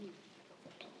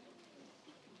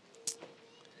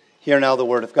Hear now the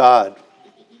word of God.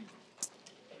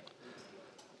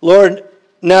 Lord,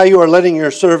 now you are letting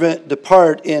your servant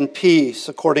depart in peace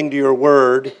according to your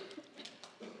word.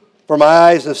 For my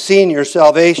eyes have seen your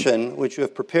salvation, which you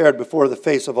have prepared before the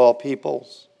face of all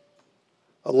peoples,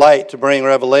 a light to bring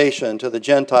revelation to the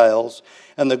Gentiles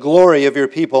and the glory of your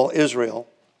people Israel.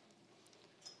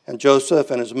 And Joseph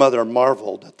and his mother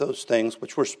marveled at those things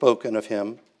which were spoken of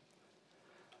him.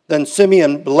 Then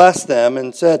Simeon blessed them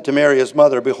and said to Mary his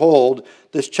mother, Behold,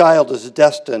 this child is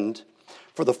destined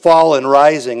for the fall and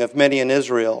rising of many in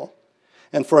Israel,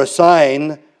 and for a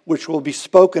sign which will be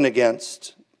spoken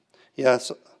against.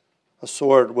 Yes, a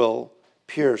sword will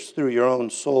pierce through your own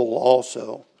soul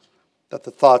also, that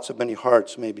the thoughts of many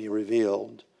hearts may be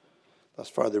revealed. Thus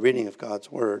far the reading of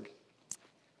God's word.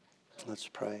 Let's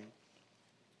pray.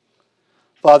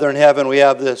 Father in heaven, we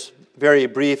have this very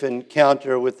brief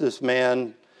encounter with this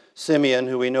man, Simeon,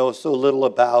 who we know so little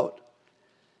about.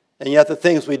 And yet the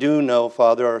things we do know,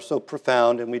 Father, are so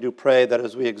profound, and we do pray that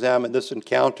as we examine this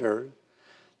encounter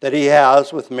that he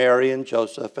has with Mary and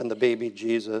Joseph and the baby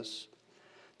Jesus,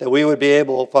 that we would be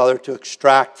able, Father, to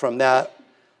extract from that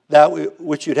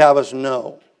which you'd have us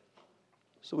know.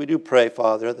 So we do pray,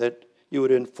 Father, that you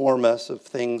would inform us of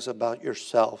things about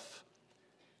yourself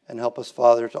and help us,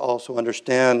 Father, to also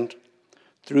understand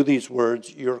through these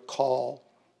words your call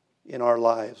in our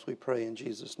lives. We pray in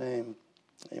Jesus' name.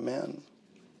 Amen.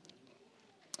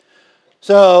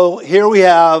 So here we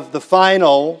have the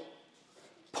final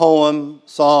poem,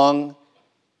 song.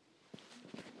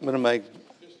 What are my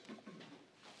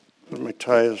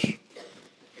ties?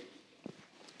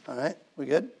 All right, we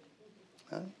good?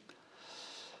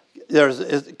 There's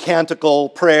a canticle,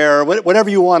 prayer, whatever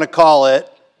you want to call it.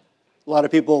 A lot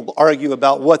of people argue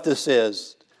about what this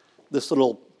is, this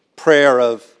little prayer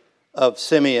of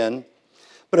Simeon.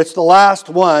 But it's the last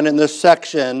one in this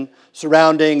section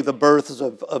surrounding the births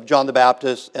of John the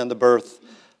Baptist and the birth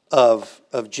of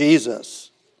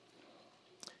Jesus.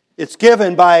 It's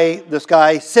given by this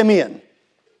guy, Simeon,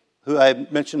 who I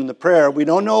mentioned in the prayer. We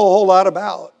don't know a whole lot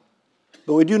about,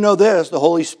 but we do know this: the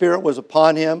Holy Spirit was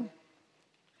upon him.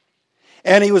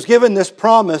 And he was given this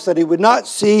promise that he would not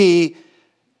see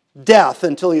death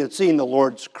until he had seen the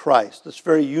Lord's Christ. This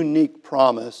very unique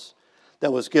promise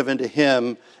that was given to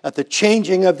him at the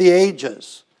changing of the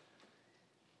ages.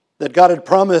 That God had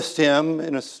promised him,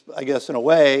 in a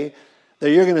way,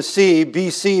 that you're going to see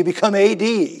BC become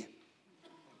AD.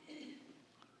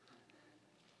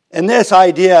 And this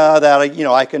idea that,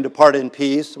 I can depart in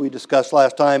peace, we discussed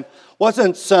last time,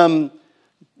 wasn't some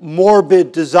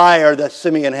morbid desire that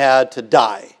Simeon had to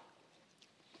die.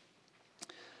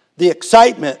 The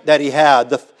excitement that he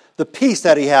had, the peace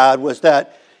that he had, was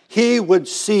that he would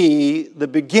see the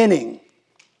beginning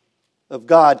of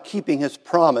God keeping his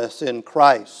promise in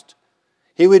Christ.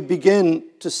 He would begin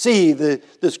to see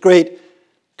this great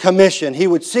commission. He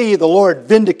would see the Lord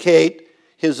vindicate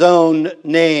his own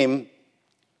name.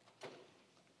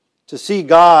 To see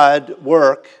God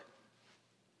work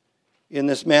in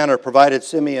this manner provided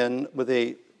Simeon with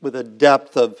a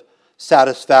depth of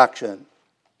satisfaction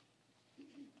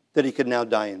that he could now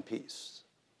die in peace.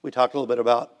 We talked a little bit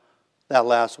about that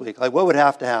last week. Like, what would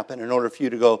have to happen in order for you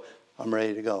to go, I'm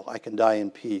ready to go, I can die in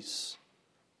peace?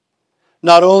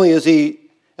 Not only is he,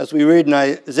 as we read in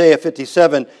Isaiah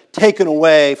 57, taken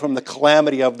away from the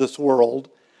calamity of this world,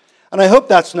 and I hope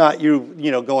that's not you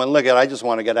going, look I just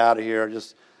want to get out of here,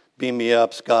 just beam me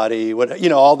up, Scotty,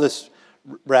 all this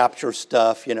rapture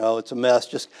stuff, it's a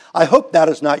mess. I hope that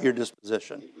is not your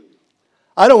disposition.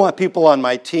 I don't want people on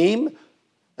my team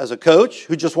as a coach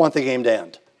who just want the game to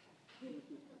end.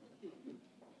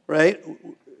 Right?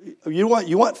 You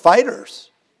want fighters.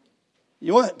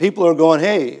 You want people who are going,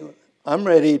 hey, I'm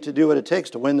ready to do what it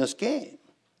takes to win this game.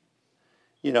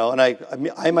 And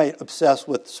I might obsess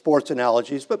with sports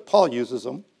analogies, but Paul uses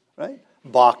them, right?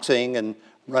 Boxing and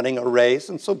running a race,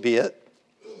 and so be it.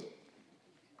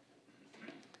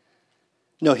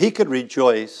 No, he could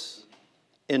rejoice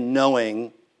in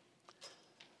knowing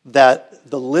that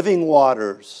the living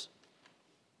waters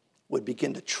would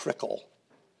begin to trickle.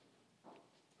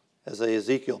 As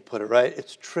Ezekiel put it, right?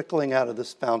 It's trickling out of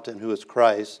this fountain who is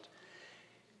Christ,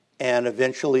 and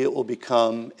eventually it will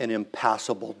become an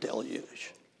impassable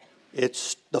deluge.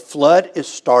 The flood is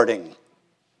starting.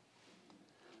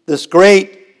 This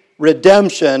great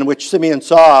redemption which Simeon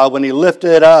saw when he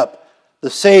lifted up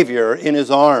the Savior in his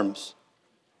arms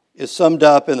is summed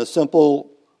up in the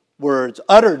simple words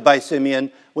uttered by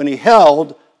Simeon when he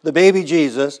held the baby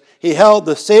Jesus. He held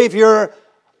the Savior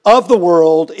of the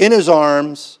world in his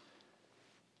arms,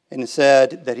 and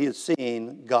said that he had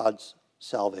seen God's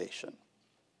salvation.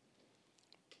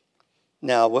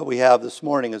 Now, what we have this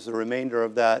morning is the remainder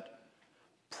of that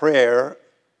prayer.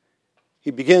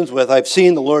 He begins with, I've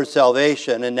seen the Lord's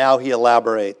salvation, and now he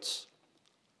elaborates.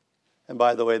 And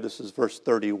by the way, this is verse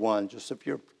 31, just if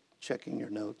you're checking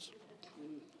your notes.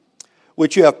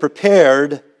 Which you have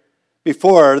prepared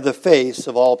before the face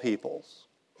of all peoples.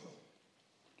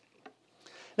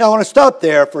 Now, I want to stop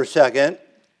there for a second,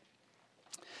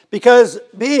 because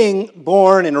being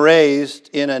born and raised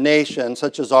in a nation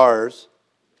such as ours,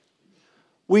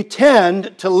 we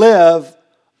tend to live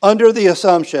under the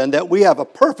assumption that we have a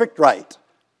perfect right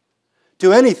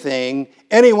to anything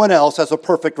anyone else has a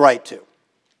perfect right to.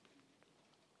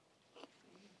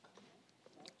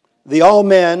 The all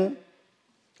men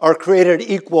are created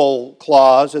equal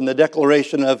clause in the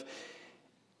Declaration of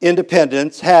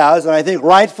Independence has, and I think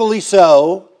rightfully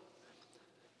so,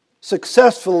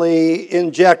 successfully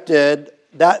injected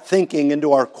that thinking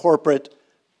into our corporate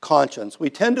conscience.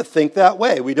 We tend to think that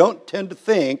way. We don't tend to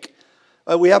think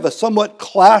we have a somewhat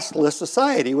classless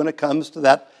society when it comes to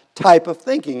that type of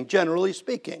thinking, generally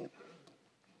speaking.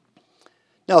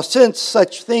 Now, since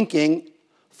such thinking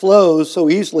flows so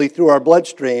easily through our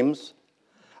bloodstreams,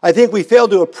 I think we fail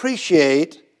to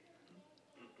appreciate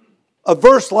a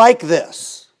verse like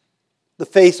this, the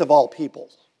face of all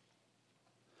peoples.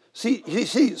 See, you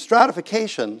see,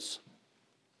 stratifications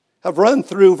have run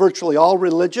through virtually all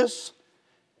religious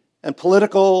and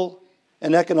political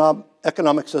and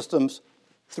economic systems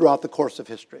throughout the course of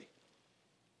history.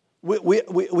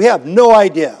 We have no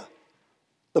idea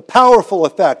the powerful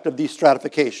effect of these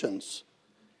stratifications.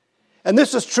 And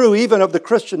this is true even of the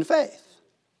Christian faith.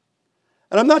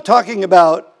 And I'm not talking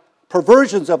about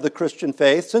perversions of the Christian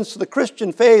faith. Since the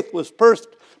Christian faith was first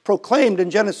proclaimed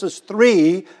in Genesis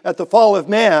 3 at the fall of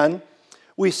man,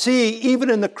 we see even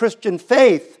in the Christian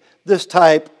faith this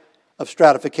type of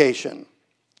stratification.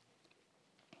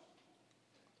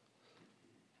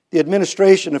 The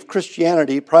administration of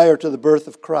Christianity prior to the birth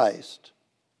of Christ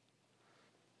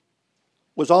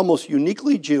was almost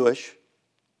uniquely Jewish,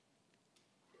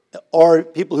 or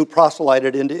people who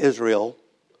proselyted into Israel,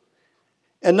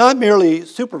 and not merely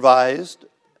supervised,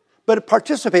 but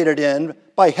participated in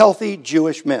by healthy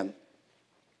Jewish men.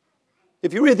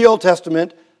 If you read the Old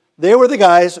Testament, they were the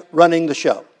guys running the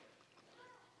show.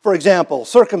 For example,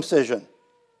 circumcision,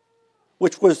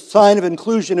 which was a sign of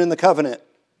inclusion in the covenant,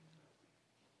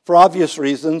 for obvious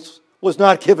reasons, was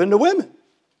not given to women.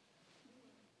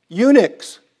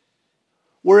 Eunuchs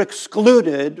were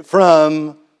excluded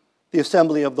from the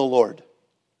assembly of the Lord.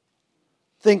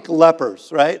 Think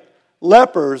lepers, right?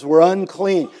 Lepers were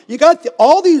unclean. You got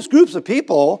all these groups of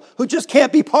people who just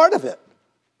can't be part of it.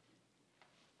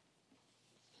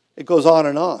 It goes on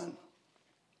and on.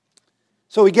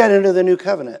 So we get into the new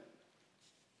covenant.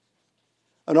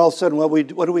 And all of a sudden,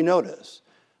 what do we notice?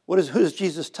 Who does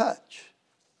Jesus touch?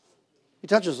 He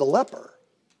touches a leper.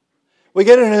 We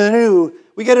get into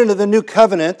the new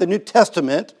covenant, the New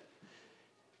Testament,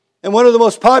 and one of the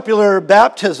most popular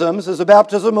baptisms is a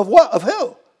baptism of what? Of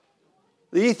who?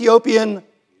 The Ethiopian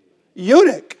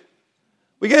eunuch.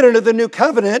 We get into the new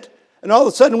covenant, and all of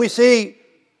a sudden we see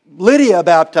Lydia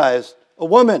baptized, a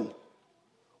woman.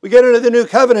 We get into the new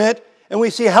covenant, and we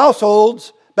see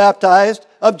households baptized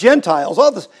of Gentiles.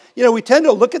 All this, we tend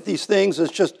to look at these things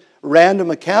as just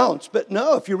random accounts, but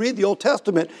no, if you read the Old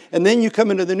Testament and then you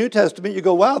come into the New Testament, you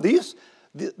go, wow, this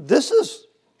is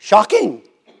shocking.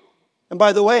 And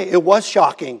by the way, it was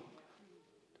shocking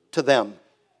to them.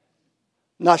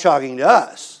 Not shocking to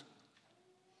us.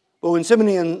 But when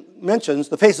Simeon mentions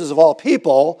the faces of all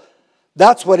people,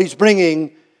 that's what he's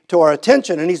bringing to our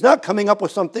attention, and he's not coming up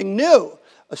with something new.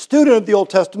 A student of the Old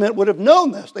Testament would have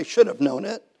known this. They should have known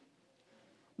it.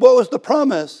 What was the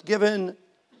promise given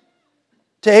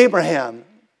to Abraham?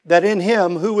 That in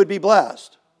him, who would be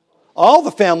blessed? All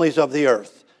the families of the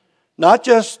earth, not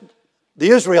just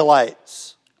the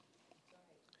Israelites.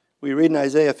 We read in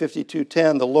Isaiah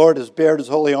 52:10, the Lord has bared his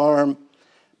holy arm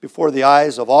before the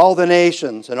eyes of all the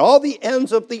nations, and all the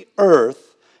ends of the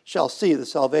earth shall see the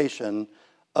salvation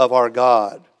of our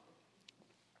God.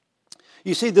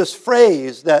 You see, this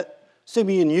phrase that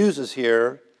Simeon uses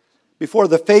here, before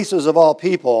the faces of all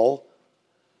people,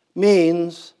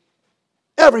 means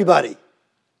everybody.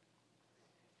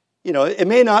 It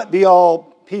may not be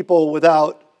all people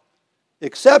without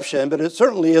exception, but it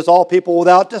certainly is all people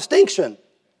without distinction.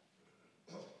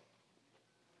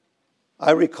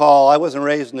 I recall, I wasn't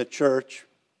raised in the church.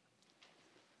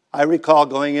 I recall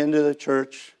going into the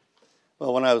church,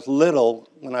 when I was little,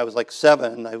 when I was like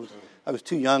 7, I was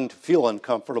too young to feel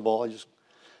uncomfortable.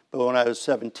 But when I was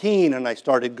 17 and I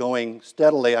started going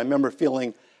steadily, I remember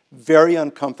feeling very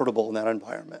uncomfortable in that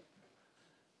environment.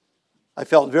 I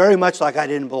felt very much like I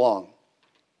didn't belong.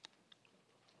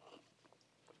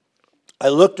 I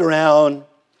looked around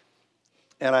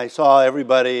and I saw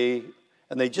everybody,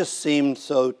 and they just seemed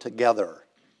so together.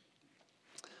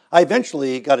 I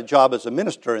eventually got a job as a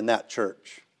minister in that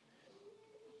church,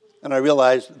 and I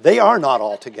realized they are not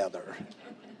all together.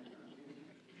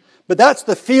 But that's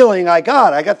the feeling I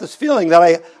got. I got this feeling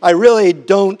that I really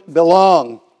don't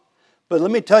belong. But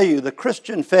let me tell you, the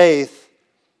Christian faith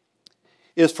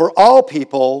is for all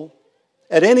people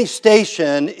at any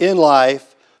station in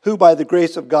life who by the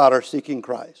grace of God are seeking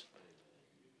Christ.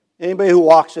 Anybody who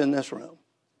walks in this room.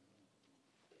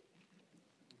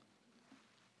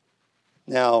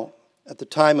 Now, at the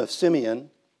time of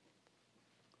Simeon,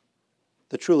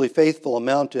 the truly faithful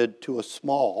amounted to a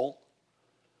small,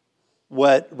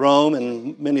 what Rome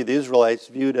and many of the Israelites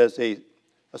viewed as a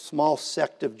small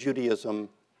sect of Judaism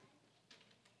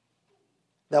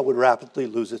that would rapidly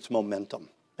lose its momentum.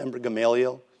 Remember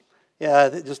Gamaliel? Yeah,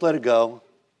 just let it go.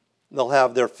 They'll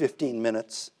have their 15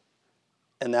 minutes,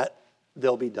 and that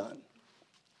they'll be done.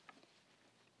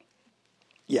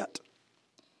 Yet,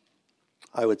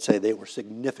 I would say they were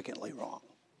significantly wrong.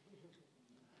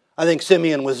 I think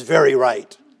Simeon was very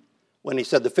right when he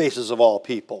said the faces of all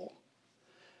people.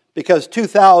 Because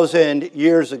 2,000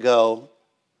 years ago,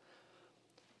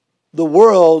 the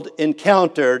world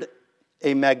encountered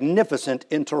a magnificent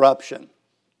interruption.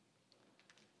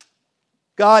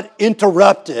 God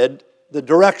interrupted the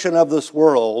direction of this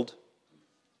world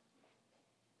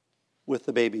with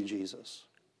the baby Jesus.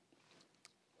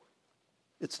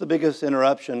 It's the biggest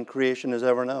interruption creation has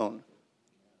ever known.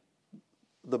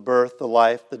 The birth, the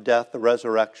life, the death, the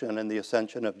resurrection, and the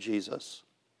ascension of Jesus.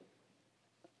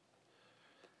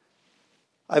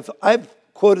 I've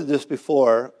quoted this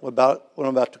before about what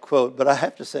I'm about to quote, but I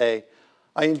have to say,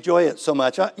 I enjoy it so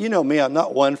much. You know me, I'm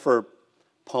not one for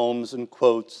poems and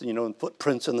quotes, and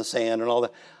footprints in the sand and all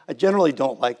that. I generally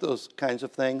don't like those kinds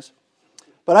of things.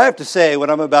 But I have to say, what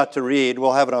I'm about to read,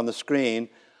 we'll have it on the screen,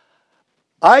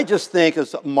 I just think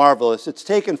it's marvelous. It's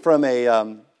taken from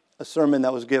a sermon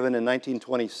that was given in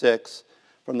 1926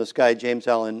 from this guy, James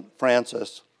Allan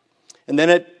Francis. And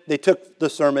then they took the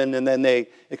sermon and then they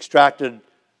extracted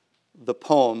the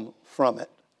poem from it.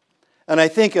 And I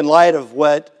think in light of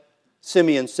what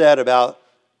Simeon said about,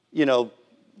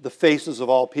 the faces of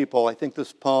all people, I think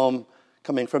this poem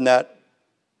coming from that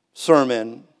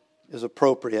sermon is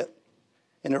appropriate.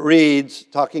 And it reads,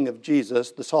 talking of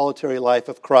Jesus, the solitary life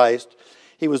of Christ.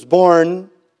 He was born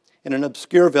in an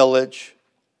obscure village,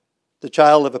 the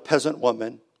child of a peasant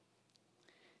woman.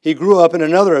 He grew up in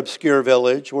another obscure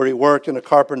village where he worked in a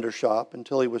carpenter shop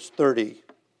until he was 30,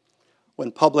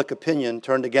 when public opinion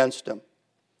turned against him.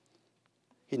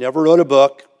 He never wrote a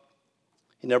book.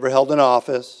 He never held an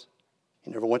office. He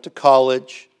never went to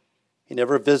college. He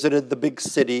never visited the big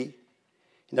city.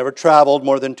 He never traveled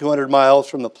more than 200 miles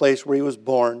from the place where he was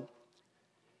born.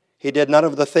 He did none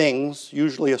of the things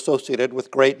usually associated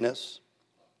with greatness.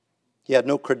 He had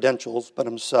no credentials but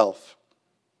himself.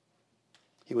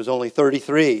 He was only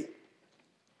 33.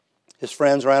 His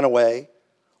friends ran away.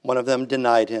 One of them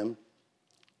denied him.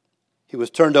 He was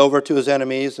turned over to his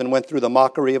enemies and went through the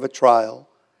mockery of a trial.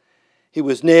 He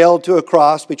was nailed to a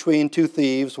cross between two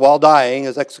thieves. While dying,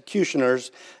 his executioners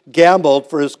gambled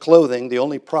for his clothing, the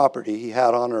only property he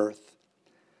had on earth.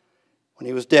 When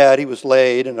he was dead, he was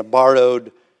laid in a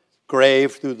borrowed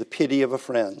grave through the pity of a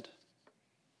friend.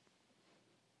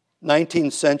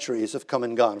 19 centuries have come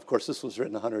and gone. Of course, this was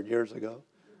written 100 years ago.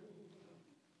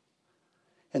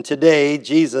 And today,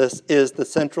 Jesus is the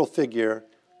central figure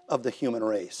of the human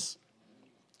race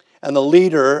and the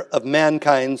leader of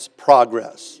mankind's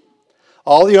progress.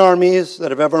 All the armies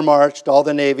that have ever marched, all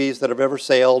the navies that have ever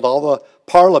sailed, all the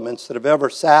parliaments that have ever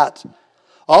sat,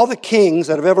 all the kings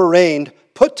that have ever reigned,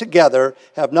 put together,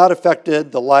 have not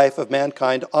affected the life of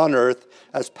mankind on earth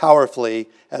as powerfully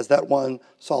as that one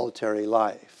solitary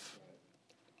life.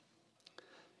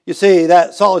 You see,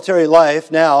 that solitary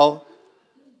life now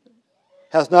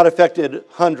has not affected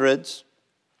hundreds,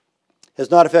 has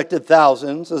not affected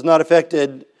thousands, has not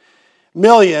affected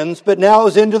millions, but now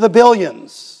is into the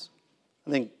billions.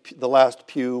 I think the last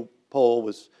Pew poll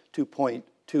was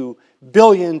 2.2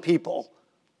 billion people.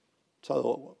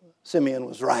 So Simeon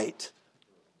was right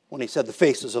when he said the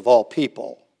faces of all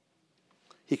people.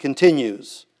 He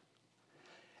continues,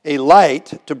 a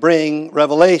light to bring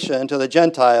revelation to the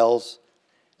Gentiles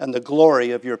and the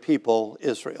glory of your people,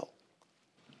 Israel.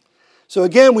 So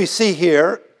again, we see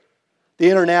here the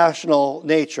international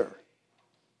nature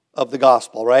of the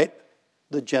gospel, right?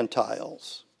 The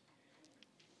Gentiles.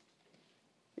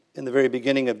 In the very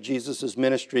beginning of Jesus'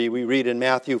 ministry, we read in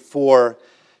Matthew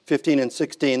 4:15 15 and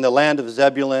 16, the land of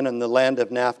Zebulun and the land of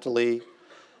Naphtali,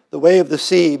 the way of the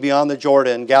sea beyond the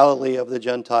Jordan, Galilee of the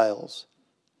Gentiles.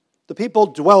 The people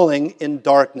dwelling in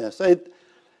darkness.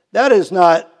 That is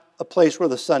not a place where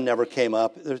the sun never came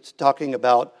up. It's talking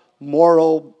about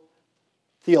moral,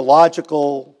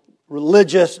 theological,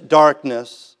 religious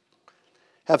darkness.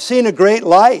 Have seen a great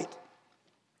light.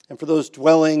 And for those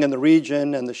dwelling in the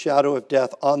region and the shadow of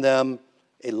death, on them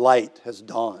a light has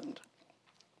dawned.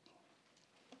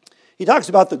 He talks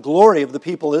about the glory of the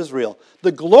people Israel.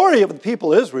 The glory of the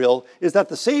people Israel is that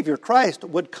the Savior Christ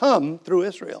would come through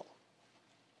Israel.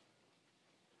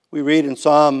 We read in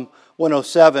Psalm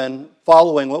 107,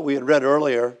 following what we had read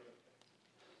earlier,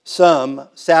 some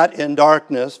sat in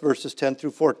darkness, verses 10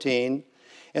 through 14,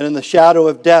 and in the shadow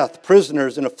of death,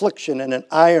 prisoners in affliction and in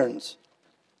irons.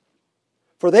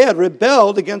 For they had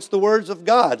rebelled against the words of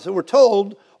God. So we're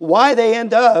told why they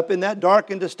end up in that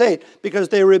darkened estate. Because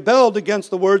they rebelled against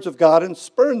the words of God and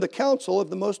spurned the counsel of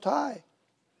the Most High.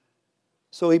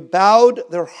 So he bowed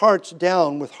their hearts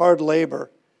down with hard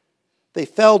labor. They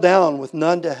fell down with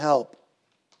none to help.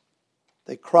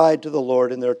 They cried to the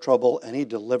Lord in their trouble, and he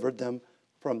delivered them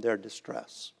from their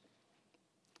distress.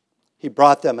 He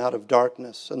brought them out of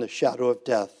darkness and the shadow of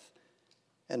death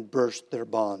and burst their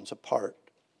bonds apart.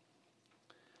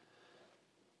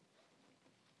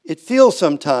 It feels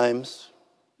sometimes,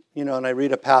 and I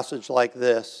read a passage like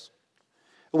this,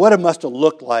 what it must have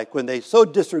looked like when they so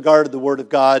disregarded the Word of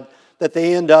God that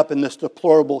they end up in this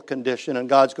deplorable condition. And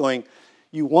God's going,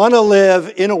 you want to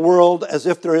live in a world as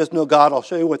if there is no God? I'll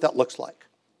show you what that looks like.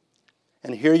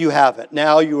 And here you have it.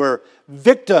 Now you are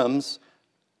victims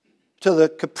to the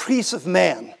caprice of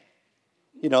man.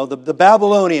 The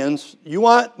Babylonians, you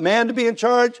want man to be in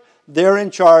charge? They're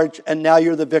in charge, and now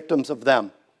you're the victims of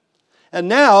them. And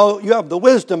now you have the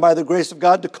wisdom by the grace of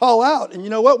God to call out. And you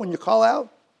know what? When you call out,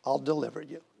 I'll deliver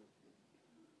you.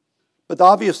 But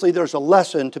obviously there's a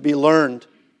lesson to be learned.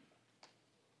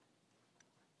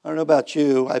 I don't know about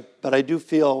you, but I do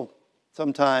feel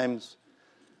sometimes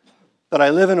that I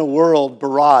live in a world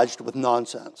barraged with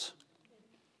nonsense.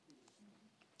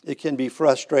 It can be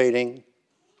frustrating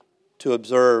to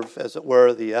observe, as it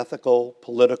were, the ethical,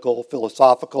 political,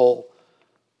 philosophical,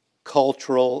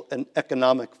 cultural, and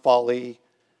economic folly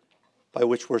by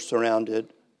which we're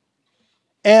surrounded,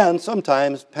 and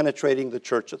sometimes penetrating the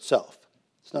church itself.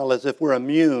 It's not as if we're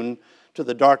immune to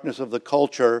the darkness of the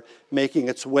culture making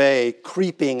its way,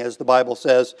 creeping, as the Bible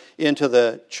says, into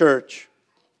the church.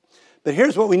 But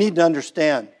here's what we need to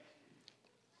understand,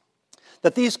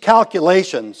 that these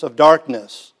calculations of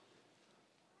darkness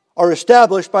are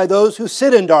established by those who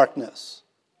sit in darkness.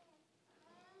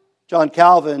 John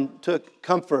Calvin took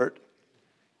comfort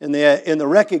in the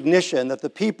recognition that the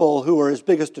people who were his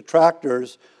biggest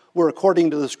detractors were,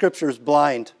 according to the Scriptures,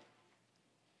 blind.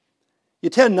 You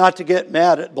tend not to get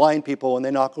mad at blind people when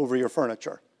they knock over your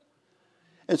furniture.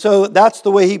 And so that's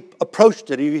the way he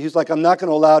approached it. He's like, I'm not going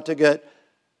to allow it to get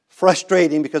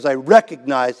frustrating because I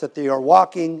recognize that they are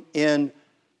walking in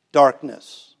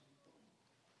darkness.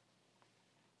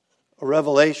 A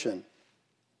revelation,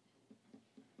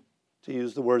 to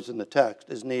use the words in the text,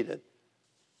 is needed.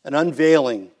 An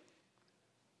unveiling.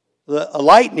 A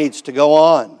light needs to go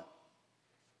on.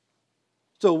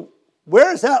 So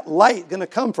where is that light going to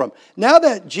come from? Now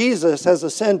that Jesus has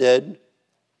ascended,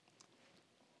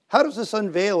 how does this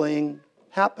unveiling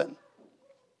happen?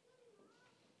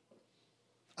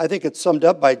 I think it's summed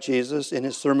up by Jesus in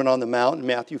his Sermon on the Mount in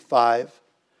Matthew 5,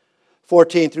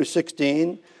 14 through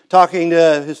 16. Talking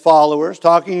to his followers,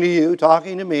 talking to you,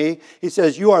 talking to me. He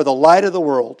says, you are the light of the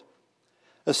world.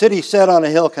 A city set on a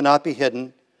hill cannot be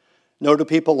hidden. Nor do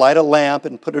people light a lamp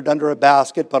and put it under a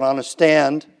basket, but on a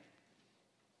stand,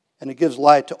 and it gives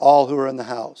light to all who are in the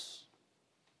house.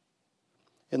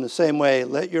 In the same way,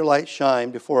 let your light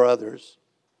shine before others,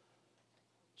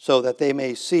 so that they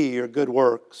may see your good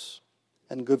works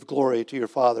and give glory to your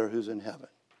Father who's in heaven.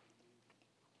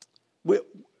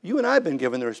 You and I have been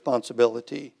given the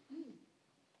responsibility.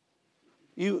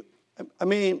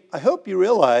 I hope you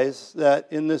realize that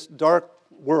in this dark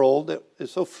world that is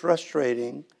so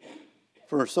frustrating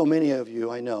for so many of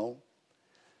you, I know,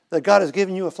 that God has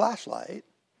given you a flashlight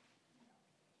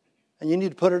and you need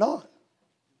to put it on.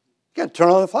 You got to turn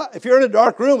on the flashlight. If you're in a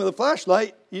dark room with a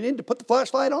flashlight, you need to put the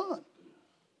flashlight on.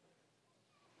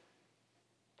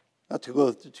 Not to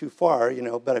go too far,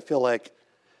 but I feel like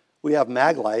we have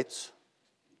mag lights.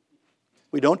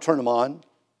 We don't turn them on,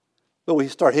 but we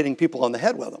start hitting people on the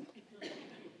head with them.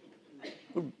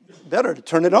 Better to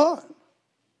turn it on.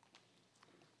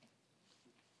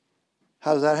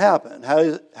 How does that happen?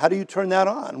 How do you turn that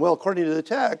on? Well, according to the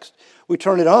text, we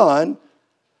turn it on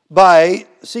by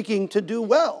seeking to do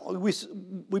well.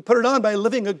 We put it on by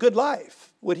living a good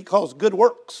life, what he calls good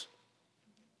works.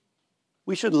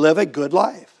 We should live a good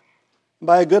life.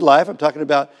 By a good life, I'm talking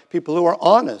about people who are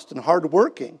honest and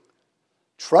hardworking,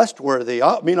 trustworthy.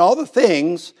 I mean, all the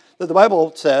things that the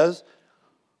Bible says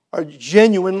are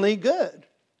genuinely good.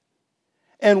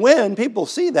 And when people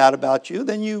see that about you,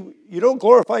 then you don't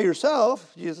glorify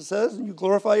yourself, Jesus says, and you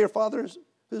glorify your Father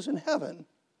who's in heaven.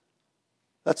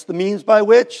 That's the means by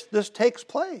which this takes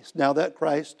place now that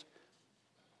Christ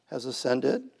has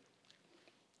ascended.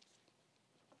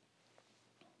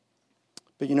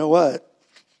 But you know what?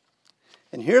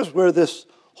 And here's where this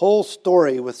whole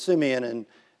story with Simeon and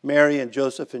Mary and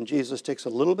Joseph and Jesus takes a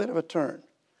little bit of a turn.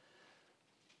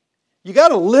 You got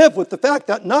to live with the fact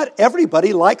that not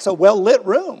everybody likes a well-lit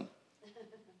room.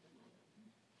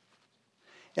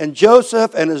 And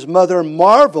Joseph and his mother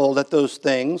marveled at those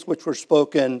things which were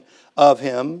spoken of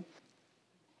him.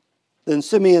 Then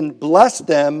Simeon blessed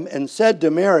them and said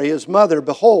to Mary, his mother,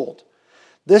 "Behold,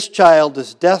 this child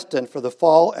is destined for the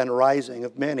fall and rising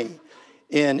of many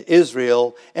in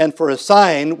Israel, and for a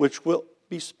sign which will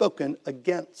be spoken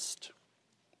against."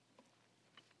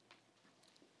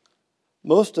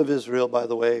 Most of Israel, by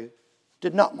the way,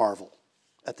 did not marvel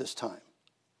at this time.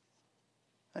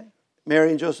 Right? Mary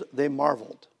and Joseph, they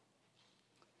marveled.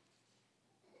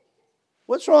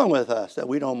 What's wrong with us that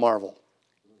we don't marvel?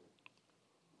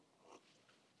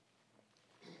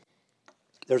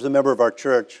 There's a member of our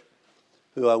church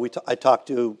who I talk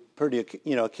to pretty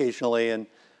occasionally, and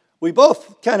we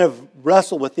both kind of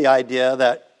wrestle with the idea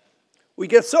that we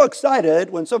get so excited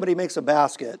when somebody makes a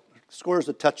basket, scores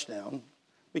a touchdown.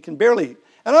 We can barely,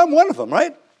 and I'm one of them,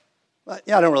 right?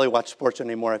 Yeah, I don't really watch sports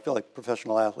anymore. I feel like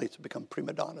professional athletes have become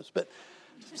prima donnas. But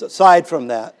aside from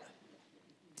that,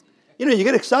 you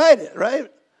get excited,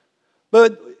 right?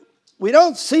 But we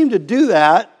don't seem to do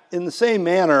that in the same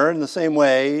manner, in the same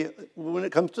way, when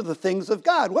it comes to the things of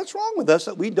God. What's wrong with us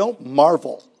that we don't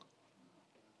marvel?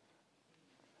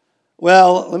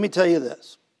 Well, let me tell you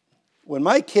this. When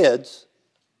my kids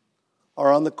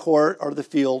are on the court or the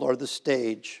field or the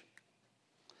stage,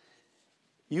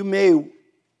 you may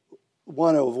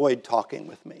want to avoid talking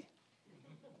with me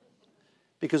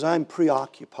because I'm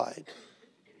preoccupied.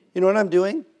 You know what I'm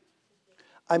doing?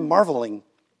 I'm marveling.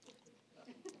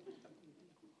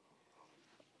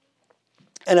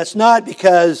 And it's not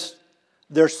because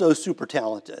they're so super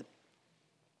talented,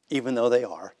 even though they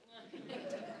are.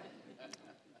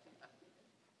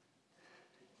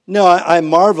 No, I'm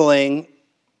marveling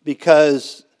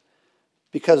because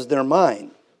they're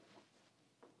mine.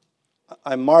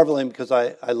 I'm marveling because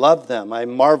I love them. I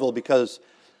marvel because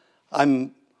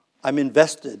I'm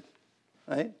invested,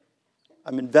 right?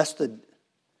 I'm invested.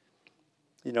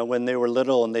 When they were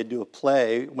little and they do a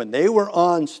play, when they were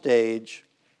on stage,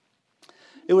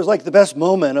 it was like the best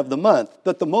moment of the month.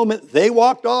 But the moment they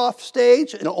walked off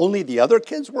stage and only the other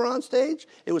kids were on stage,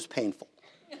 it was painful.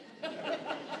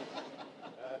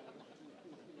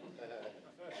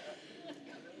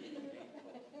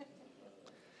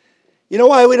 You know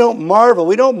why we don't marvel?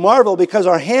 We don't marvel because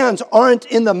our hands aren't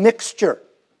in the mixture.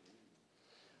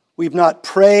 We've not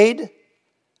prayed.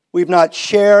 We've not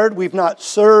shared. We've not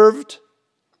served.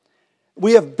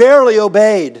 We have barely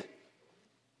obeyed.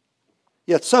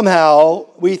 Yet somehow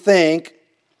we think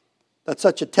that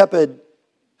such a tepid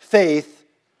faith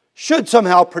should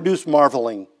somehow produce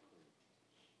marveling.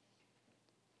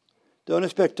 Don't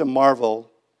expect to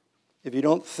marvel if you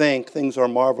don't think things are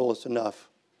marvelous enough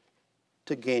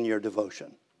to gain your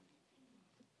devotion.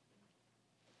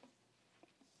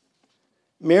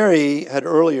 Mary had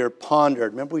earlier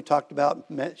pondered. Remember we talked about,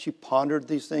 she pondered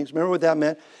these things. Remember what that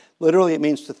meant? Literally it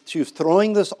means she was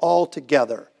throwing this all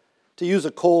together. To use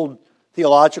a cold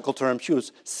theological term, she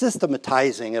was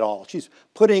systematizing it all. She's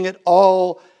putting it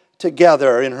all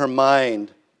together in her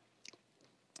mind.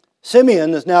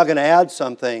 Simeon is now going to add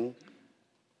something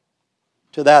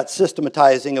to that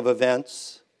systematizing of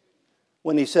events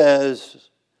when he says,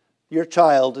 your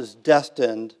child is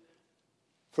destined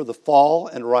for the fall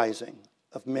and rising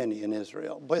of many in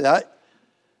Israel. Boy, that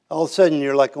all of a sudden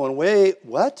you're like going, wait,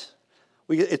 what?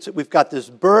 We've got this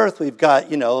birth, we've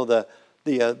got,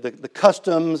 the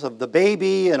customs of the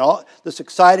baby and all this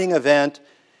exciting event,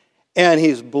 and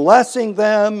he's blessing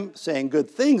them, saying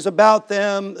good things about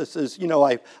them. This is,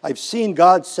 I've seen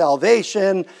God's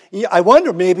salvation. I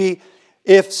wonder maybe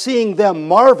if seeing them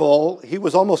marvel, he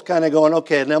was almost kind of going,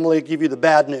 okay, and Emily, give you the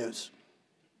bad news.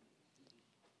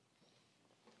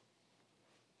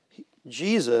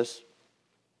 Jesus,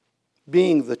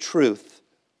 being the truth,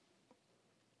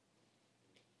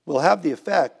 will have the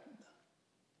effect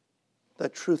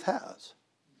that truth has.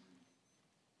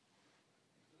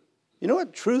 You know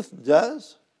what truth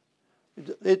does?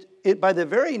 It by the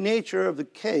very nature of the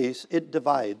case, it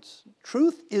divides.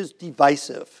 Truth is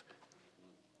divisive.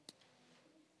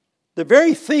 The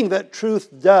very thing that truth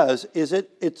does is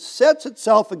it sets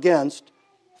itself against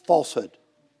falsehood.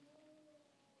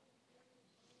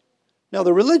 Now,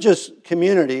 the religious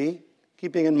community,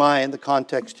 keeping in mind the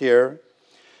context here,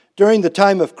 during the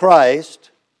time of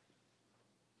Christ,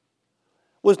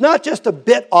 was not just a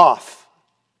bit off.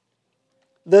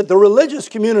 The religious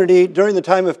community during the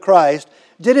time of Christ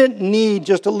didn't need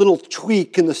just a little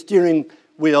tweak in the steering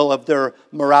wheel of their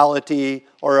morality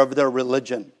or of their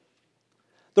religion.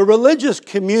 The religious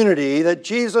community that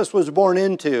Jesus was born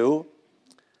into,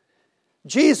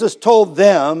 Jesus told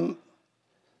them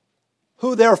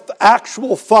who their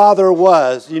actual father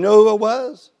was. You know who it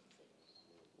was?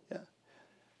 Yeah.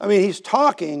 I mean, he's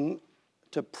talking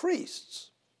to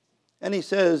priests. And he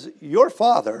says, your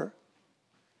father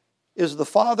is the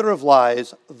father of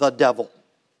lies, the devil.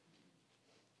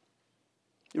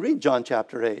 You read John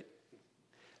chapter 8.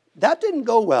 That didn't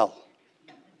go well.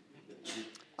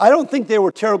 I don't think they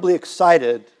were terribly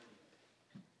excited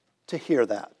to hear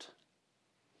that.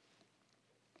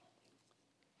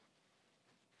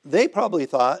 They probably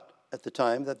thought at the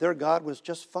time that their God was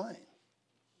just fine.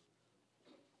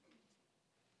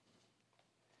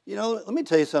 You know, let me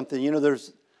tell you something. You know,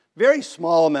 there's very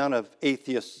small amount of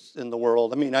atheists in the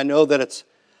world. I mean, I know that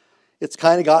it's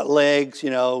kind of got legs,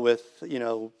 with,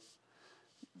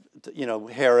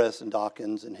 Harris and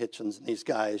Dawkins and Hitchens and these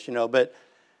guys, but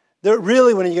they're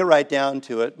really, when you get right down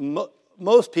to it,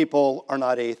 most people are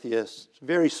not atheists.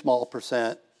 Very small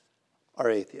percent are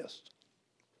atheists.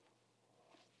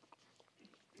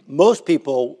 Most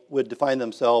people would define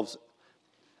themselves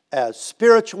as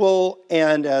spiritual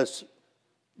and as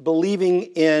believing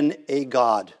in a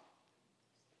God.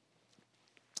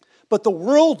 But the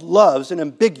world loves an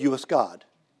ambiguous God.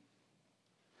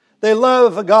 They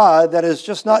love a God that is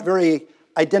just not very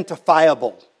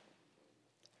identifiable.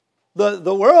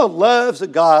 The world loves a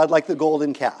God like the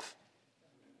golden calf.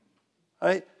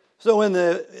 Right? So when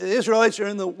the Israelites are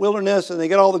in the wilderness and they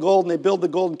get all the gold and they build the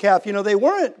golden calf, they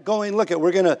weren't going, look,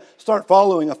 we're going to start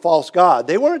following a false God.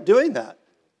 They weren't doing that.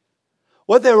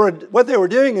 What they were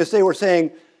doing is they were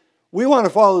saying, we want to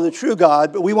follow the true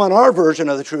God, but we want our version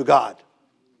of the true God,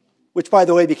 which, by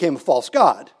the way, became a false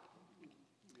god.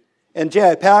 And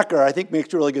J.I. Packer, I think,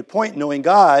 makes a really good point in Knowing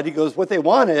God. He goes, what they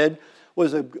wanted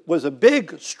was a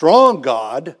big, strong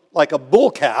God, like a bull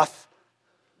calf,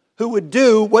 who would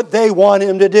do what they want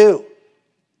him to do.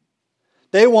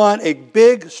 They want a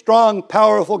big, strong,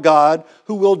 powerful God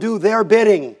who will do their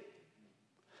bidding.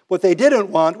 What they didn't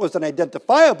want was an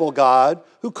identifiable God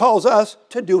who calls us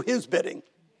to do his bidding.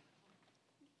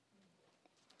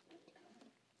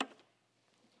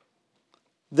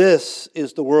 This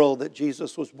is the world that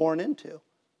Jesus was born into.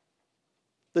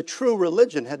 The true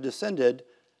religion had descended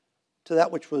to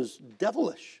that which was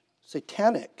devilish,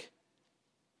 satanic.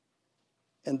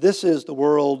 And this is the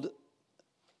world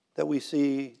that we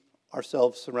see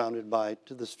ourselves surrounded by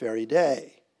to this very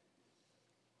day.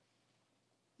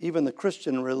 Even the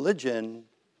Christian religion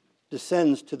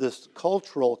descends to this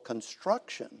cultural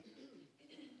construction.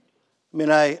 I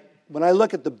mean, when I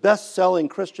look at the best-selling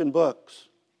Christian books,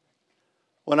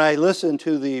 when I listen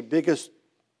to the biggest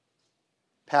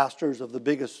pastors of the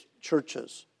biggest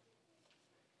churches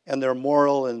and their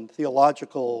moral and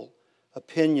theological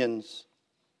opinions,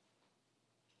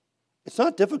 it's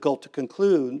not difficult to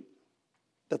conclude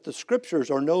that the Scriptures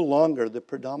are no longer the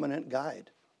predominant guide.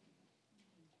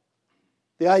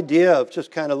 The idea of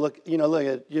just kind of look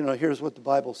at, here's what the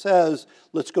Bible says,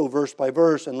 let's go verse by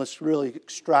verse and let's really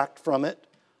extract from it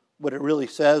what it really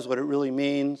says, what it really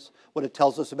means, what it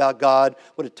tells us about God,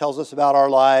 what it tells us about our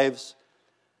lives.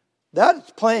 That's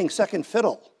playing second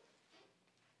fiddle.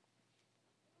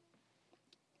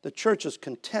 The church is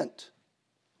content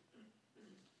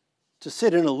to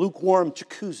sit in a lukewarm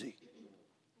jacuzzi.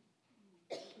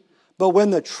 But when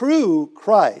the true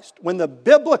Christ, when the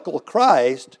biblical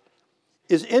Christ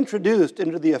is introduced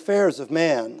into the affairs of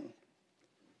man,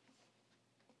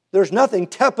 there's nothing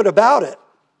tepid about it.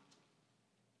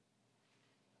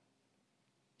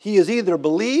 He is either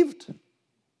believed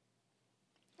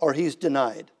or he's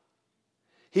denied.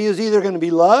 He is either going to be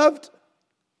loved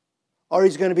or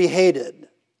he's going to be hated.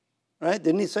 Right?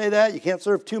 Didn't he say that? You can't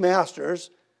serve two masters.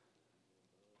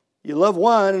 You love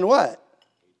one and what?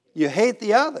 You hate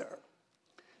the other.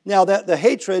 Now, that the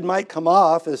hatred might come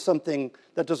off as something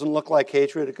that doesn't look like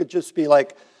hatred. It could just be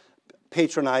like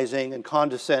patronizing and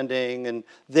condescending and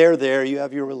there, you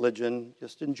have your religion.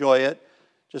 Just enjoy it.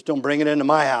 Just don't bring it into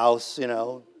my house,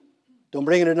 Don't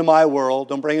bring it into my world.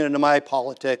 Don't bring it into my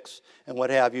politics and what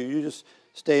have you. You just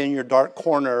stay in your dark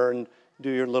corner and do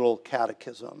your little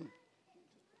catechism.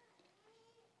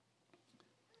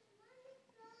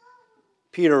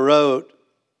 Peter wrote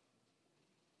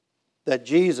that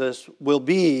Jesus will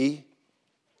be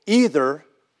either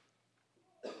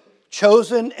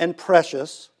chosen and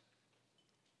precious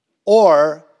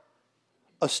or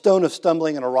a stone of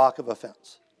stumbling and a rock of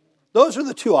offense. Those are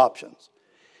the two options.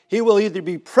 He will either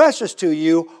be precious to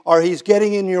you or he's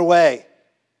getting in your way.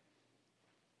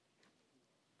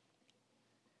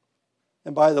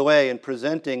 And by the way, in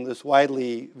presenting this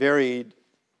widely varied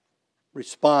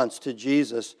response to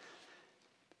Jesus,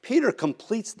 Peter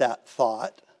completes that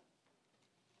thought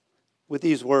with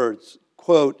these words,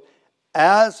 quote,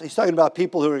 as, he's talking about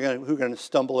people who are going to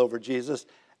stumble over Jesus,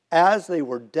 as they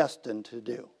were destined to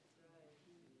do.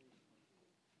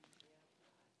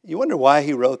 You wonder why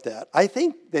he wrote that. I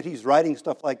think that he's writing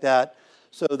stuff like that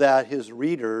so that his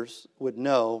readers would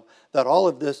know that all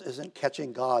of this isn't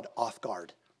catching God off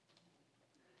guard.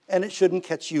 And it shouldn't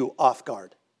catch you off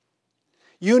guard.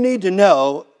 You need to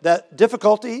know that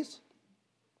difficulties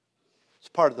is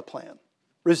part of the plan.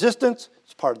 Resistance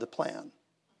is part of the plan.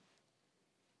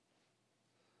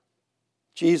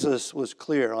 Jesus was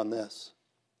clear on this,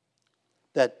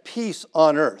 that peace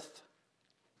on earth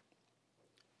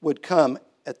would come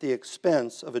at the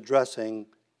expense of addressing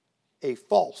a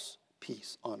false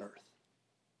peace on earth.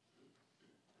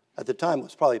 At the time, it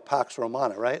was probably Pax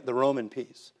Romana, right? The Roman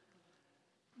peace.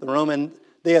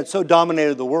 They had so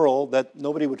dominated the world that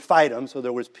nobody would fight them, so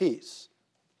there was peace.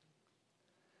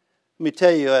 Let me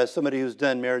tell you, as somebody who's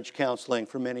done marriage counseling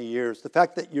for many years, the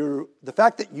fact that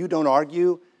you don't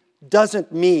argue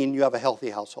doesn't mean you have a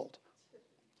healthy household.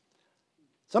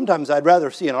 Sometimes I'd rather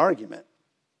see an argument.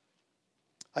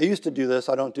 I used to do this.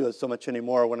 I don't do it so much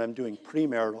anymore when I'm doing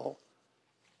premarital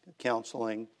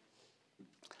counseling.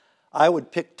 I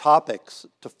would pick topics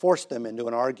to force them into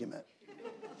an argument.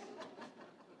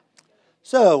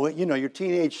 So, your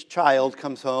teenage child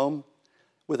comes home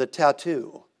with a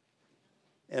tattoo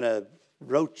and a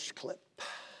roach clip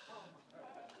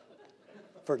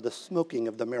for the smoking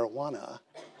of the marijuana.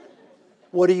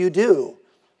 What do?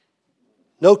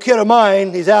 No kid of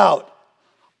mine, he's out.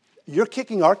 You're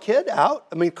kicking our kid out?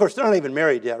 I mean, of course, they're not even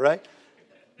married yet, right?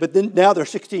 But then now they're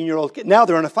 16-year-old kids. Now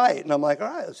they're in a fight. And I'm like, all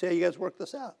right, let's see how you guys work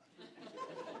this out.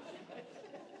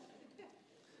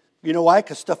 You know why?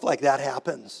 Because stuff like that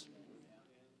happens.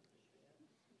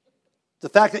 The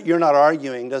fact that you're not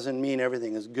arguing doesn't mean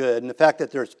everything is good. And the fact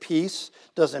that there's peace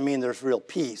doesn't mean there's real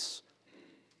peace.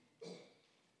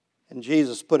 And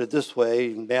Jesus put it this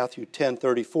way in Matthew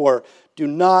 10:34, do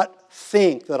not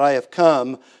think that I have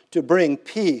come to bring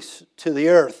peace to the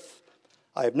earth.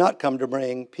 I have not come to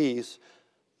bring peace,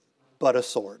 but a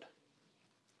sword.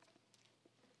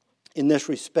 In this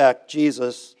respect,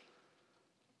 Jesus,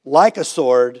 like a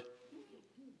sword,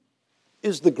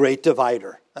 is the great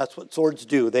divider. That's what swords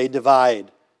do. They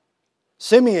divide.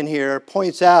 Simeon here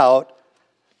points out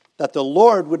that the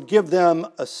Lord would give them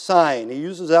a sign. He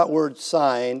uses that word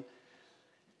sign.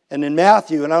 And in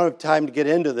Matthew, and I don't have time to get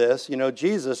into this,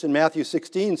 Jesus in Matthew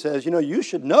 16 says, you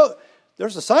should know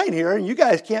there's a sign here, and you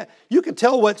guys can't, you can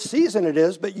tell what season it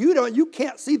is, but you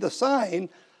can't see the sign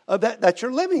of that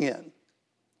you're living in.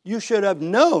 You should have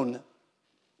known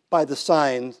by the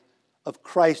signs of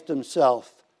Christ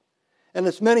himself. And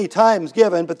it's many times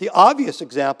given, but the obvious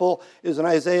example is in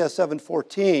Isaiah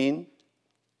 7:14.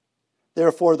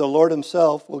 Therefore, the Lord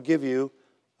himself will give you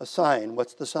a sign.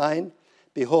 What's the sign?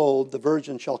 Behold, the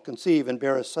virgin shall conceive and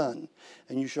bear a son,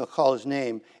 and you shall call his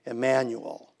name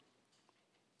Emmanuel.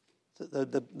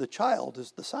 The child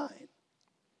is the sign.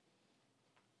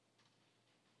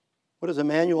 What does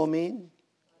Emmanuel mean?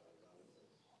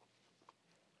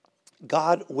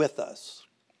 God with us.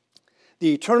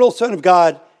 The eternal Son of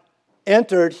God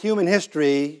entered human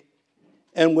history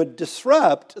and would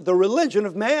disrupt the religion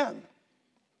of man.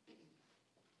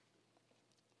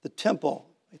 The temple.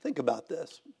 Think about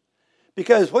this.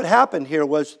 Because what happened here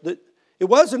was that it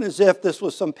wasn't as if this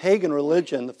was some pagan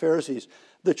religion, the Pharisees.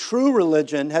 The true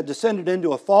religion had descended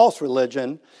into a false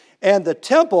religion, and the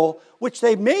temple, which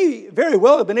they may very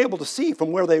well have been able to see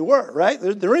from where they were, right?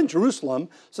 They're in Jerusalem,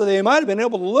 so they might have been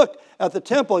able to look at the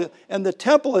temple, and the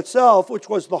temple itself, which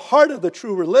was the heart of the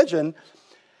true religion,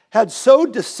 had so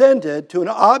descended to an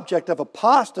object of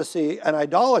apostasy and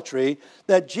idolatry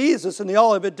that Jesus in the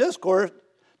Olivet Discourse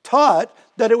taught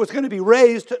that it was going to be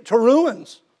razed to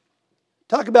ruins.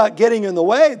 Talk about getting in the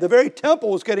way. The very temple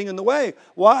was getting in the way.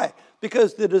 Why?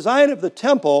 Because the design of the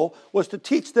temple was to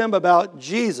teach them about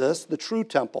Jesus, the true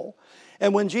temple.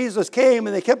 And when Jesus came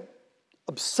and they kept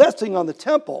obsessing on the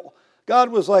temple, God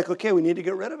was like, okay, we need to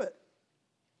get rid of it.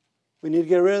 We need to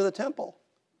get rid of the temple.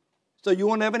 So you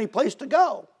won't have any place to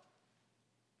go.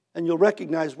 And you'll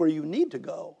recognize where you need to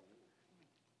go.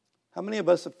 How many of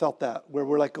us have felt that? Where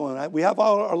we're like going, we have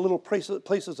all our little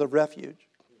places of refuge.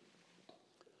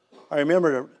 I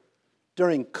remember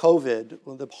during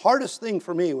COVID, the hardest thing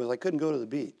for me was I couldn't go to the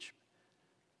beach.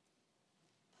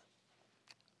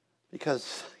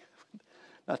 Because,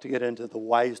 not to get into the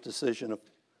wise decision of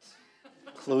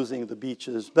closing the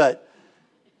beaches, but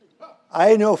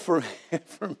I know for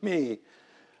me,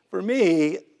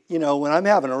 when I'm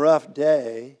having a rough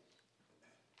day,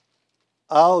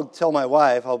 I'll tell my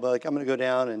wife, I'll be like, I'm going to go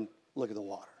down and look at the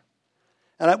water.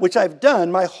 Which I've done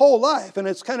my whole life, and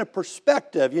it's kind of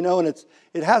perspective, and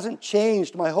it hasn't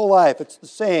changed my whole life. It's the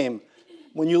same.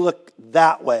 When you look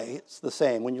that way, it's the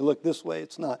same. When you look this way,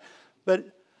 it's not.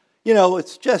 But,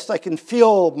 it's just I can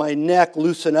feel my neck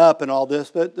loosen up and all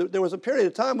this. But there was a period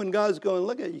of time when God's going,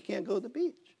 look at it, you can't go to the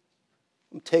beach.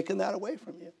 I'm taking that away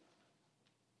from you.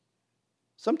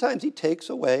 Sometimes He takes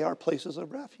away our places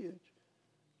of refuge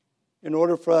in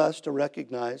order for us to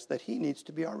recognize that He needs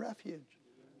to be our refuge.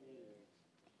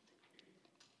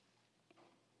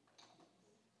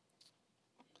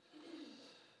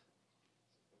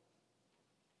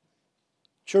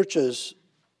 Churches,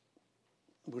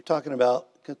 we're talking about,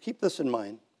 keep this in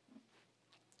mind.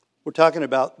 We're talking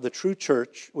about the true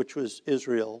church, which was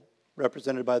Israel,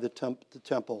 represented by the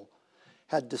temple,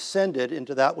 had descended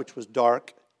into that which was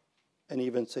dark and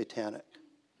even satanic.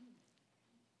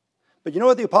 But you know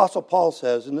what the Apostle Paul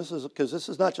says, and this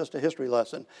is not just a history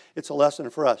lesson, it's a lesson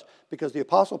for us. Because the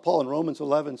Apostle Paul in Romans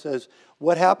 11 says,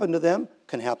 what happened to them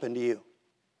can happen to you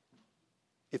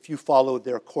if you followed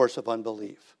their course of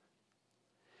unbelief.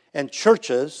 And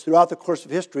churches throughout the course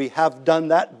of history have done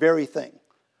that very thing,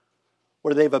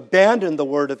 where they've abandoned the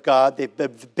Word of God, they've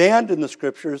abandoned the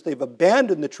Scriptures, they've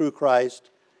abandoned the true Christ,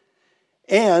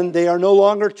 and they are no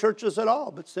longer churches at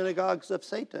all, but synagogues of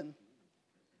Satan.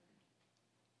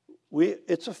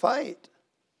 It's a fight.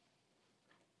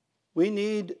 We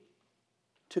need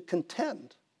to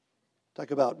contend.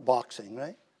 Talk about boxing,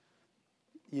 right?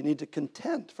 You need to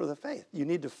contend for the faith. You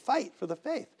need to fight for the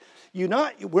faith. You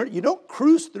don't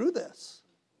cruise through this.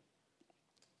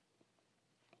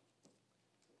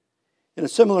 In a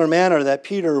similar manner that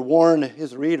Peter warned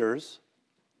his readers,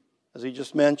 as he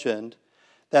just mentioned,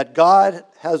 that God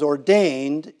has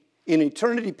ordained in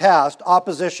eternity past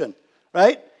opposition,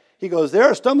 right? He goes, there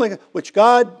are stumbling, which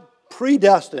God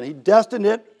predestined. He destined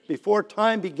it before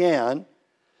time began.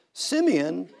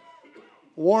 Simeon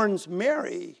warns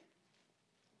Mary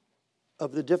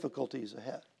of the difficulties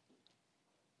ahead.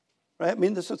 Right? I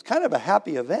mean, this is kind of a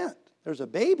happy event. There's a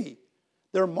baby.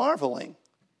 They're marveling.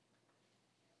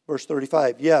 Verse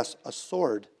 35, yes, a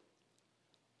sword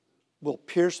will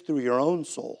pierce through your own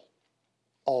soul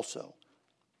also,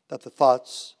 that the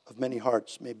thoughts of many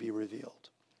hearts may be revealed.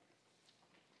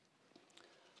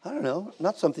 I don't know,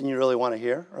 not something you really want to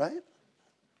hear, right?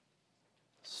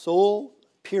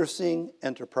 Soul-piercing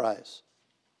enterprise.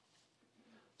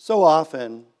 So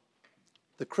often,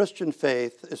 the Christian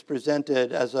faith is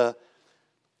presented as a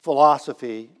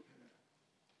philosophy,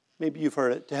 maybe you've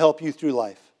heard it, to help you through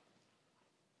life.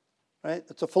 Right?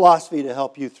 It's a philosophy to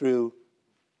help you through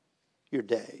your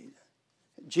day.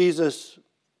 Jesus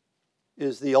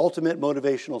is the ultimate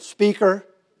motivational speaker.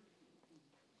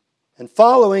 And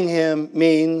following him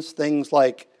means things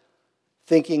like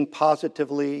thinking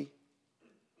positively,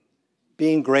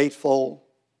 being grateful,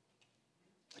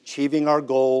 achieving our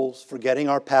goals, forgetting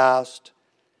our past,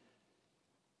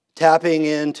 tapping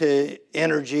into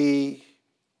energy,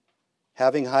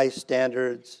 having high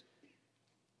standards,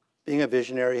 being a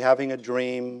visionary, having a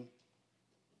dream.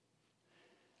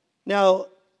 Now,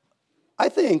 I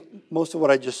think most of what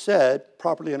I just said,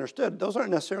 properly understood, those aren't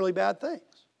necessarily bad things.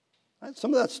 Right?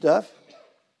 Some of that stuff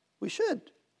we should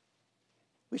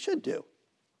do.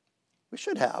 We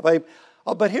should have.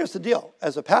 But here's the deal.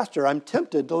 As a pastor, I'm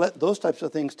tempted to let those types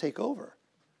of things take over.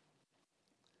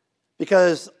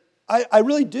 Because I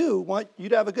really do want you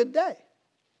to have a good day.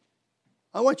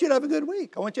 I want you to have a good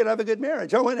week. I want you to have a good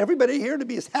marriage. I want everybody here to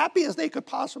be as happy as they could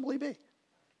possibly be.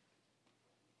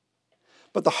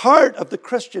 But the heart of the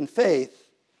Christian faith,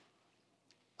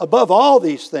 above all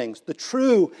these things, the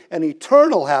true and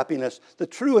eternal happiness, the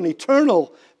true and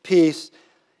eternal peace,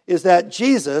 is that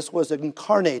Jesus was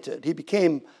incarnated. He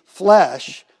became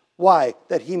flesh. Why?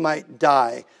 That he might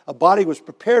die. A body was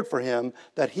prepared for him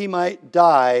that he might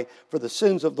die for the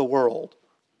sins of the world.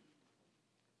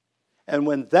 And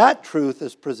when that truth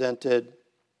is presented,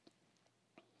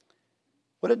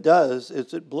 what it does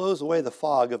is it blows away the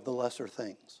fog of the lesser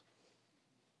things.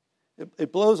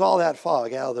 It blows all that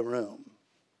fog out of the room.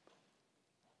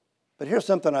 But here's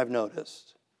something I've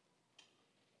noticed.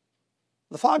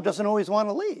 The fog doesn't always want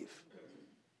to leave.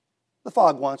 The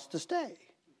fog wants to stay.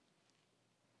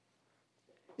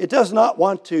 It does not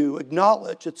want to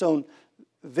acknowledge its own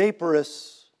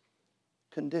vaporous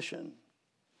condition.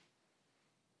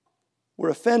 We're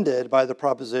offended by the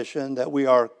proposition that we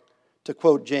are, to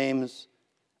quote James,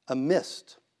 a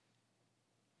mist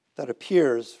that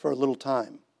appears for a little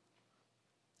time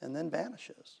and then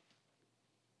vanishes.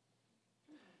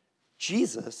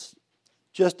 Jesus,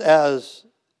 just as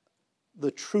the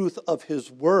truth of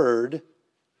his word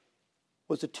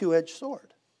was a two-edged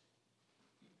sword.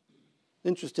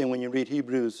 Interesting, when you read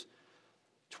Hebrews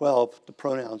 12, the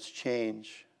pronouns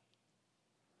change.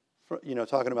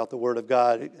 Talking about the word of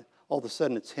God, all of a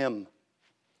sudden it's him.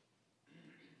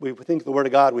 We think the word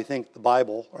of God, we think the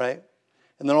Bible, right?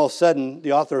 And then all of a sudden,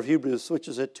 the author of Hebrews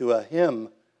switches it to a hymn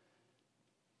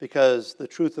because the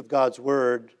truth of God's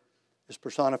word is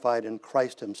personified in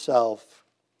Christ himself.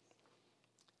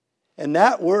 And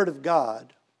that word of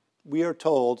God, we are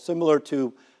told, similar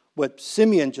to what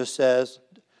Simeon just says,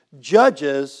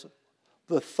 judges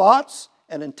the thoughts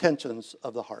and intentions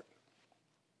of the heart.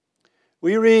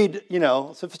 We read,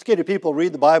 sophisticated people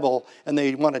read the Bible and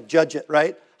they want to judge it,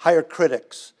 right? Hire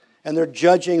critics, and they're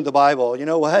judging the Bible. You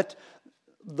know what?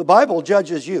 The Bible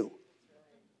judges you.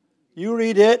 You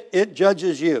read it, it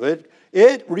judges you.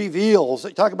 It reveals.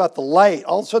 They talk about the light.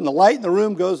 All of a sudden, the light in the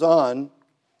room goes on.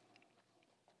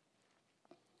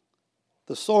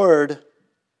 The sword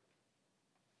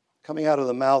coming out of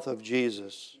the mouth of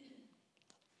Jesus,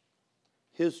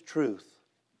 his truth.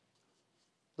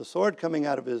 The sword coming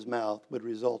out of his mouth would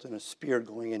result in a spear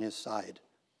going in his side.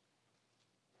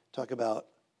 Talk about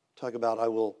I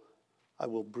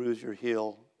will bruise your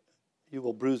heel. You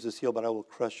will bruise this heel, but I will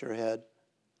crush your head.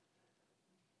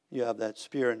 You have that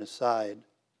spear in his side.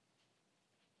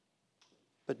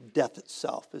 But death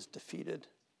itself is defeated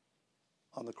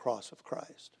on the cross of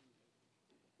Christ.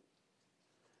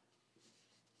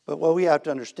 But what we have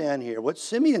to understand here, what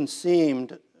Simeon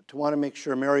seemed to want to make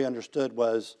sure Mary understood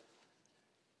was,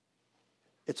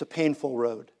 it's a painful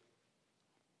road.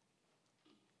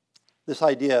 This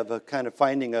idea of a kind of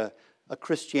finding a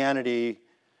Christianity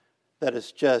that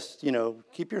is just,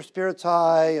 keep your spirits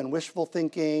high and wishful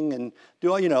thinking and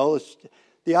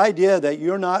the idea that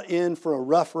you're not in for a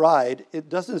rough ride, it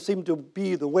doesn't seem to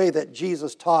be the way that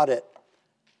Jesus taught it,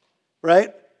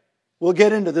 right? We'll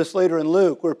get into this later in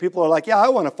Luke where people are like, yeah, I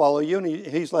want to follow you. And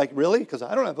he's like, really? Because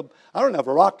I don't have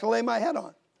a rock to lay my head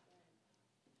on.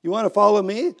 You want to follow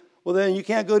me? Well, then you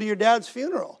can't go to your dad's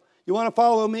funeral. You want to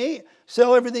follow me?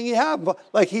 Sell everything you have.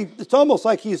 It's almost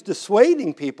like he's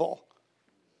dissuading people.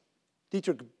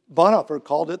 Dietrich Bonhoeffer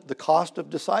called it the cost of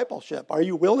discipleship. Are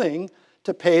you willing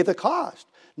to pay the cost?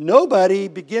 Nobody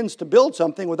begins to build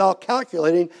something without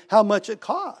calculating how much it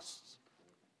costs.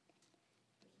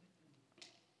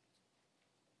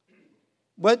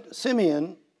 What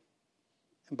Simeon,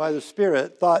 and by the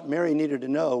Spirit, thought Mary needed to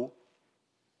know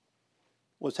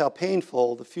was how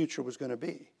painful the future was going to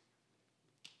be.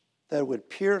 That it would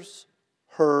pierce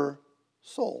her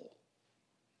soul.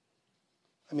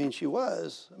 She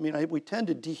was. We tend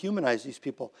to dehumanize these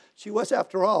people. She was,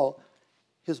 after all,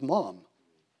 his mom.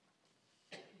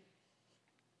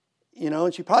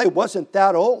 And she probably wasn't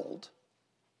that old.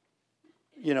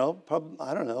 Probably,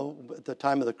 I don't know, at the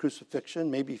time of the crucifixion,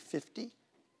 maybe 50.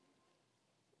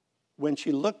 When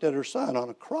she looked at her son on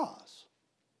a cross.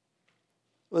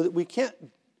 We can't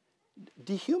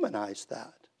dehumanize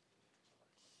that.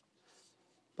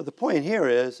 But the point here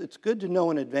is, it's good to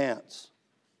know in advance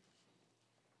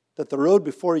that the road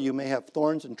before you may have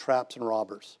thorns and traps and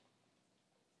robbers.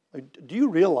 Do you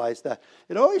realize that?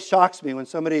 It always shocks me when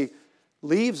somebody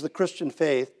leaves the Christian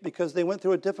faith because they went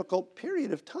through a difficult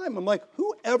period of time. I'm like,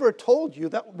 who ever told you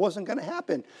that wasn't going to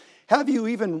happen? Have you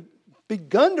even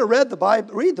begun to read the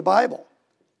Bible?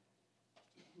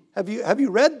 Have you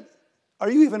read? Are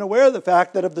you even aware of the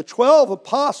fact that of the 12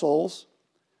 apostles,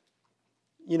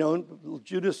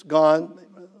 Judas gone,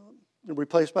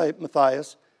 replaced by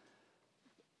Matthias,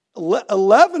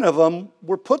 11 of them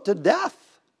were put to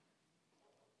death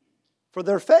for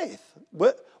their faith.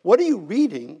 What are you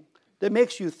reading that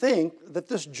makes you think that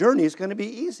this journey is going to be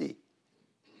easy?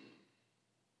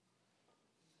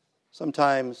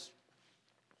 Sometimes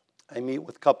I meet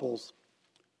with couples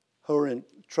who are in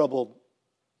troubled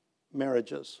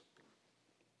marriages.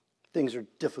 Things are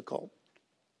difficult.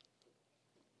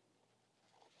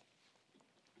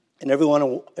 And every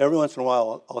once in a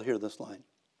while, I'll hear this line.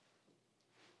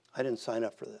 I didn't sign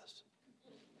up for this.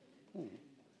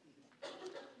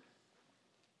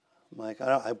 I'm like,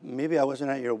 maybe I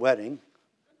wasn't at your wedding,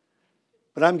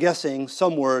 but I'm guessing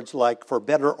some words like for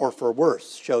better or for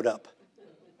worse showed up.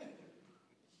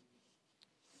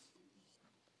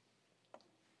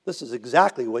 This is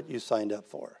exactly what you signed up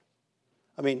for.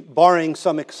 I mean, barring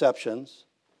some exceptions,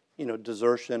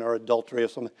 desertion or adultery or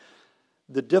something,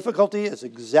 the difficulty is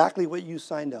exactly what you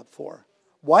signed up for.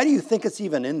 Why do you think it's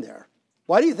even in there?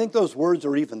 Why do you think those words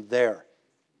are even there?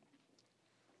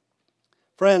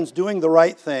 Friends, doing the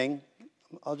right thing,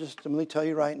 let me tell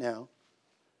you right now,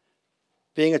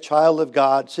 being a child of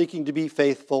God, seeking to be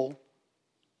faithful,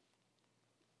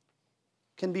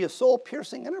 can be a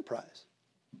soul-piercing enterprise.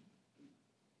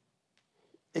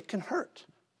 It can hurt.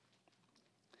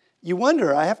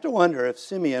 I have to wonder if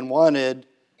Simeon wanted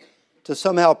to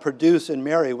somehow produce in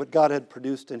Mary what God had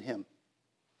produced in him.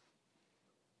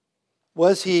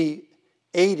 Was he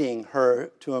aiding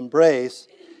her to embrace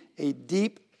a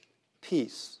deep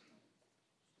peace,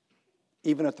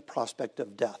 even at the prospect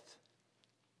of death?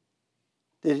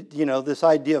 This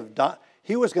idea of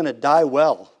he was going to die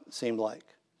well, it seemed like.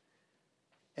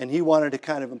 And he wanted to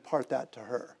kind of impart that to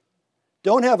her.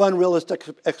 Don't have unrealistic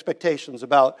expectations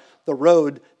about the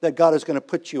road that God is going to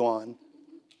put you on.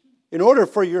 In order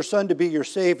for your son to be your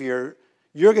Savior,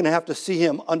 you're going to have to see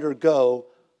him undergo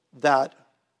that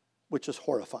which is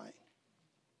horrifying.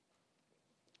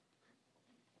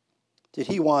 Did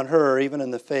he want her, even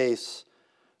in the face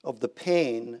of the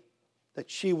pain that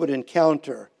she would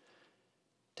encounter,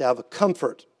 to have a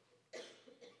comfort?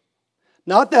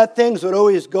 Not that things would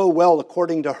always go well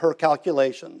according to her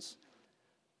calculations.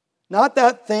 Not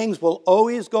that things will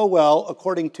always go well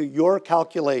according to your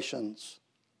calculations,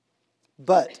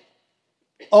 but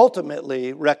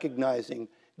ultimately recognizing,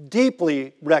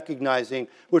 deeply recognizing,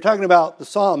 we're talking about the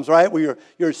Psalms, right? Where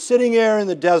you're sitting there in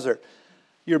the desert.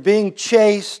 You're being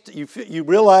chased. You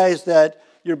realize that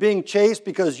you're being chased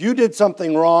because you did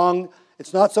something wrong.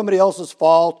 It's not somebody else's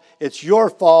fault. It's your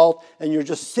fault. And you're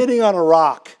just sitting on a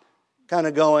rock kind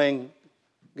of going,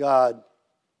 God,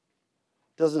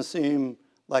 doesn't seem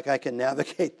like I can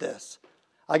navigate this.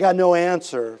 I got no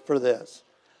answer for this.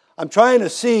 I'm trying to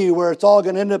see where it's all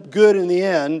going to end up good in the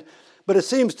end, but it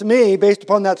seems to me, based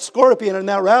upon that scorpion and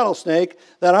that rattlesnake,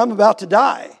 that I'm about to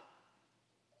die.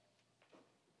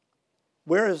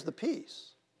 Where is the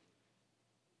peace?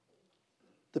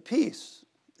 The peace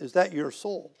is that your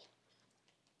soul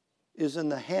is in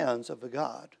the hands of a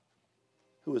God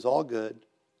who is all good,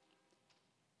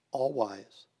 all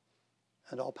wise,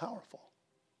 and all powerful.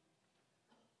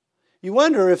 You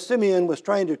wonder if Simeon was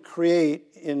trying to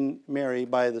create in Mary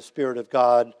by the Spirit of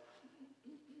God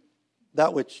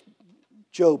that which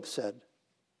Job said.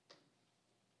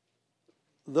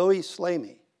 Though he slay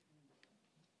me,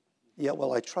 yet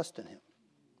will I trust in him.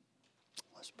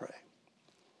 Let's pray.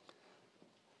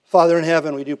 Father in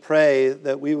heaven, we do pray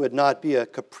that we would not be a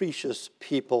capricious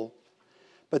people,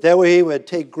 but that we would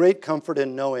take great comfort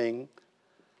in knowing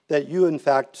that you, in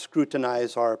fact,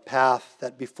 scrutinize our path,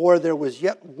 that before there was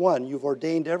yet one, you've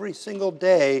ordained every single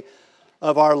day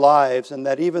of our lives, and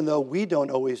that even though we don't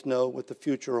always know what the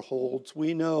future holds,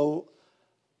 we know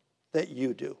that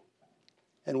you do.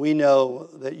 And we know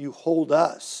that you hold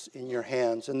us in your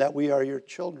hands and that we are your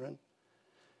children.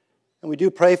 And we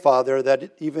do pray, Father,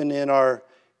 that even in our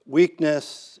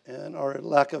weakness and our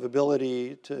lack of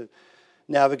ability to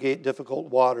navigate difficult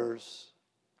waters,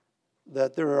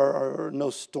 that there are no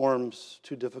storms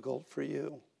too difficult for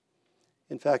you.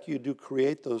 In fact, you do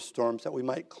create those storms that we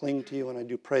might cling to you, and I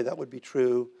do pray that would be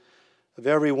true of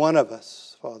every one of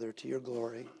us, Father, to your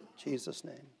glory. In Jesus'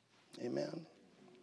 name, amen.